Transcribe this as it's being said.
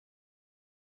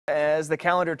As the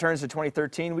calendar turns to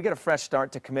 2013, we get a fresh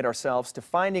start to commit ourselves to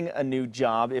finding a new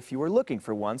job if you were looking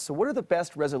for one. So what are the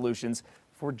best resolutions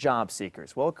for job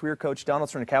seekers? Well, career coach Donald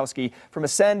Cernikowski from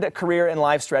Ascend Career and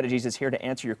Life Strategies is here to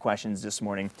answer your questions this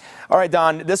morning. All right,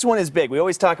 Don, this one is big. We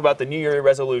always talk about the New Year's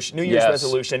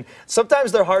resolution.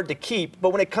 Sometimes they're hard to keep, but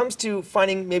when it comes to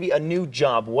finding maybe a new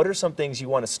job, what are some things you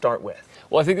want to start with?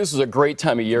 Well, I think this is a great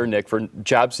time of year, Nick, for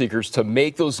job seekers to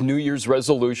make those New Year's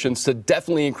resolutions to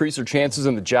definitely increase their chances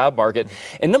in the job market.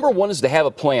 And number one is to have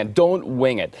a plan. Don't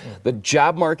wing it. The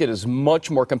job market is much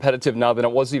more competitive now than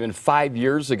it was even 5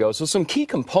 years ago. So some key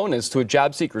components to a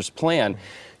job seeker's plan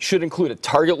should include a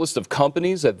target list of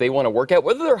companies that they want to work at,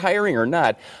 whether they're hiring or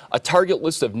not, a target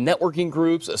list of networking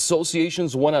groups,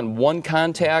 associations, one-on-one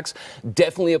contacts,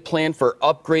 definitely a plan for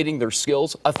upgrading their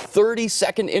skills, a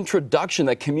 30-second introduction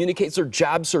that communicates their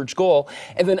job search goal,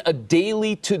 and then a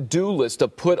daily to-do list to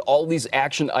put all these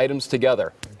action items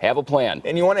together. Have a plan.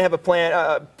 And you want to have a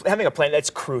plan. Having a plan, that's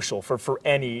crucial for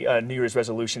any New Year's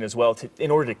resolution as well,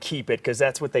 in order to keep it, because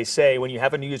that's what they say. When you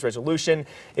have a New Year's resolution,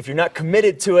 if you're not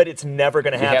committed to it, it's never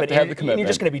going to happen. You have to have the commitment. You're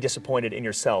just going to be disappointed in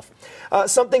yourself.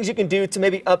 Some things you can do to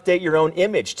maybe update your own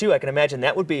image, too. I can imagine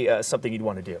that would be something you'd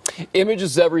want to do. Image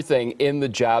is everything in the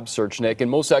job search, Nick, and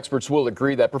most experts will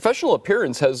agree that professional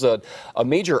appearance has a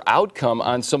major outcome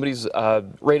on somebody's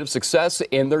rate of success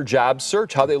in their job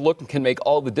search. How they look can make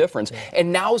all the difference.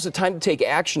 And now is the time to take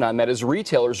action on that as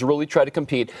retailers really try to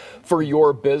compete for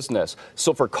your business.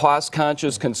 So for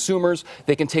cost-conscious consumers,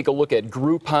 they can take a look at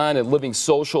Groupon and Living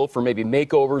Social for maybe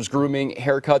makeovers, grooming,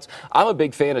 haircuts. I'm a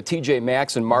big fan of TJ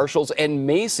Maxx and Marshalls, and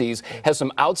Macy's has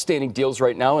some outstanding deals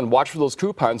right now, and watch for those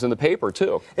coupons in the paper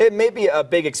too. It may be a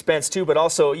big expense too, but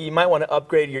also you might want to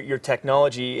upgrade your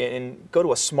technology and go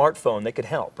to a smartphone that could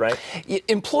help, right?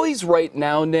 Employees right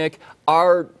now, Nick,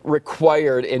 are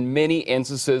required in many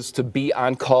instances to be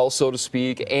on call, so to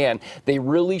speak, and they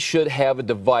really should have a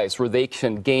device where they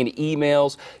can gain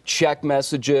emails, check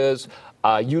messages,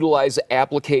 utilize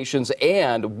applications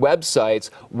and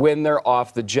websites when they're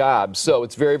off the job. So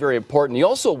it's very, very important. You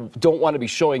also don't want to be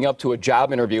showing up to a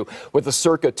job interview with a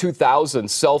circa 2000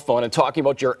 cell phone and talking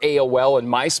about your AOL and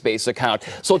MySpace account.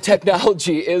 So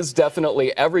technology is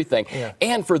definitely everything. Yeah.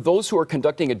 And for those who are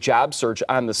conducting a job search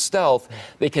on the stealth,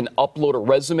 they can upload a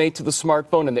resume to the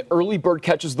smartphone, and the early bird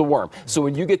catches the worm. So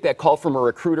when you get that call from a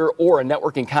recruiter or a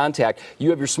networking contact, you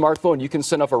have your smartphone, you can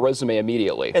send off a resume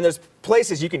immediately. And there's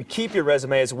places you can keep your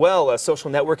resume as well,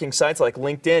 social networking sites like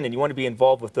LinkedIn, and you want to be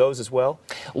involved with those as well?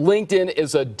 LinkedIn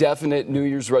is a definite New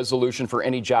Year's resolution for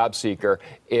any job seeker.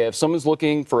 If someone's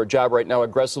looking for a job right now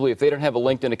aggressively, if they don't have a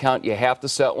LinkedIn account, you have to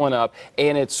set one up,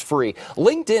 and it's free.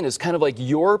 LinkedIn is kind of like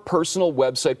your personal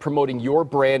website promoting your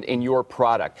brand and your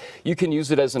product. You can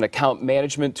use it as an account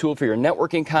management tool for your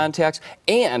networking contacts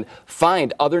and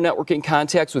find other networking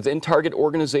contacts within target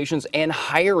organizations and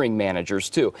hiring managers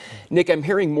too. Nick, I'm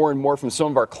hearing more and more from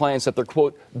some of our clients that they're,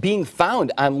 quote, being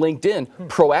found on LinkedIn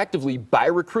proactively by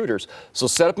recruiters. So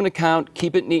set up an account,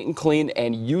 keep it neat and clean,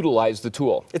 and utilize the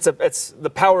tool. It's the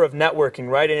power of networking,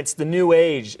 right? And it's the new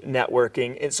age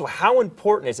networking. And so how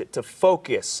important is it to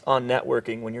focus on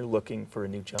networking when you're looking for a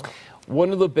new job?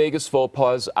 One of the biggest faux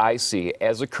pas I see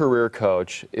as a career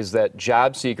coach is that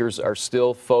job seekers are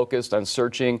still focused on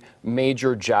searching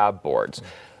major job boards.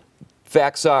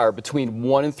 Facts are between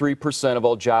 1% and 3% of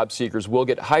all job seekers will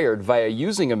get hired via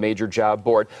using a major job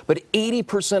board, but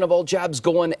 80% of all jobs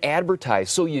go unadvertised.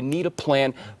 So you need a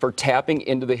plan for tapping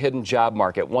into the hidden job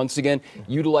market. Once again,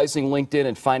 utilizing LinkedIn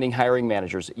and finding hiring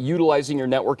managers, utilizing your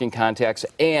networking contacts,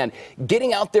 and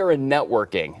getting out there and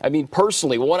networking. I mean,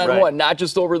 personally, one-on-one, not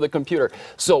just over the computer.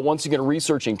 So once again,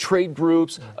 researching trade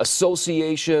groups,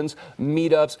 associations,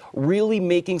 meetups, really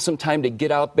making some time to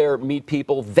get out there, meet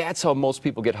people. That's how most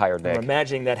people get hired, Nick.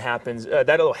 Imagining that happens,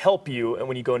 that'll help you, and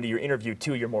when you go into your interview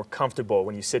too, you're more comfortable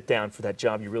when you sit down for that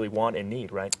job you really want and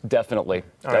need, right? Definitely.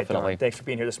 All right, Don, thanks for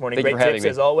being here this morning. Thank you for having me. Great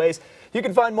tips as always. You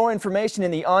can find more information in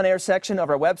the on-air section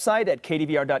of our website at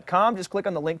kdvr.com. Just click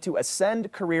on the link to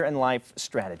Ascend Career and Life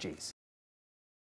Strategies.